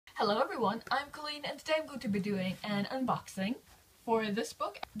Hello everyone, I'm Colleen and today I'm going to be doing an unboxing for this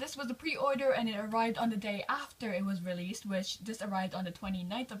book. This was a pre-order and it arrived on the day after it was released, which just arrived on the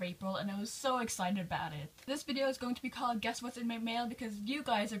 29th of April, and I was so excited about it. This video is going to be called Guess What's in My Mail because you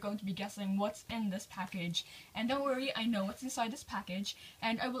guys are going to be guessing what's in this package. And don't worry, I know what's inside this package,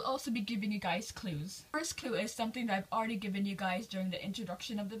 and I will also be giving you guys clues. First clue is something that I've already given you guys during the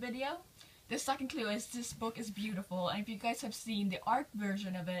introduction of the video. The second clue is this book is beautiful, and if you guys have seen the art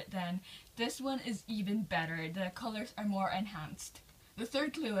version of it, then this one is even better. The colors are more enhanced. The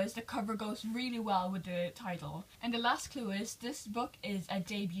third clue is the cover goes really well with the title. And the last clue is this book is a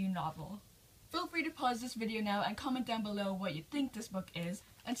debut novel. Feel free to pause this video now and comment down below what you think this book is.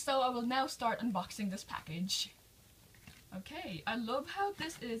 And so I will now start unboxing this package. Okay, I love how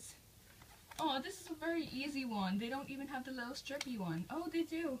this is. Oh, this is a very easy one. They don't even have the little strippy one. Oh, they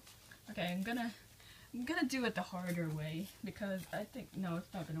do. Okay, I'm gonna do it the harder way because I think, no,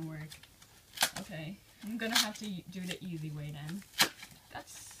 it's not gonna work. Okay, I'm gonna have to do the easy way then.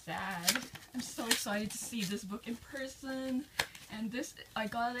 That's sad. I'm so excited to see this book in person. And this, I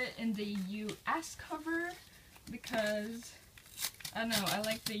got it in the US cover because, I don't know, I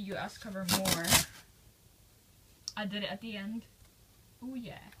like the US cover more. I did it at the end. Oh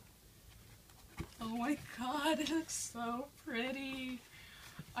yeah. Oh my god, it looks so pretty.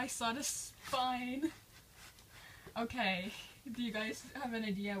 I saw the spine. Okay, do you guys have an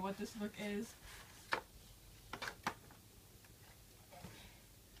idea what this book is?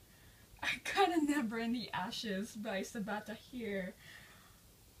 I got a Number in the Ashes by Sabata here.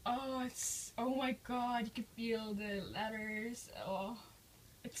 Oh, oh my god, you can feel the letters. Oh,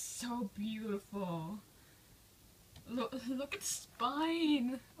 it's so beautiful. Look at the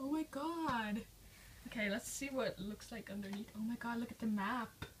spine. Oh my god. Okay, let's see what it looks like underneath. Oh my god, look at the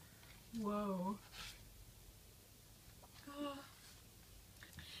map. Whoa. Oh.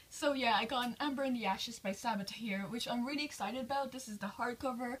 So yeah, I got an Amber in the Ashes by Sabata here, which I'm really excited about. This is the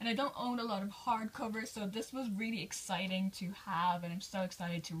hardcover, and I don't own a lot of hardcovers, so this was really exciting to have, and I'm so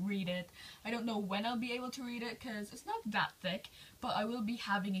excited to read it. I don't know when I'll be able to read it, because it's not that thick, but I will be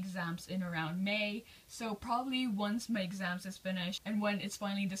having exams in around May, so probably once my exams is finished, and when it's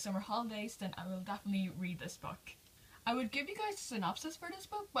finally the summer holidays, then I will definitely read this book. I would give you guys a synopsis for this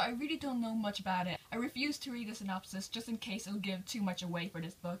book, but I really don't know much about it. I refuse to read the synopsis just in case it'll give too much away for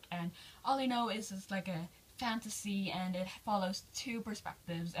this book, and all I know is it's like a fantasy and it follows two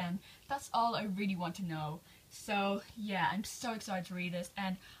perspectives, and that's all I really want to know. So yeah, I'm so excited to read this,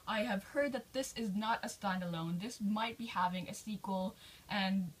 and I have heard that this is not a standalone. This might be having a sequel,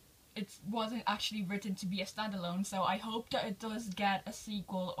 and it wasn't actually written to be a standalone, so I hope that it does get a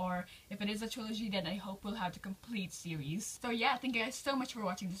sequel, or if it is a trilogy, then I hope we'll have the complete series. So yeah, thank you guys so much for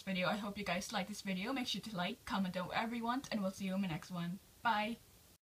watching this video. I hope you guys like this video. Make sure to like, comment down whatever you want, and we'll see you in my next one. Bye!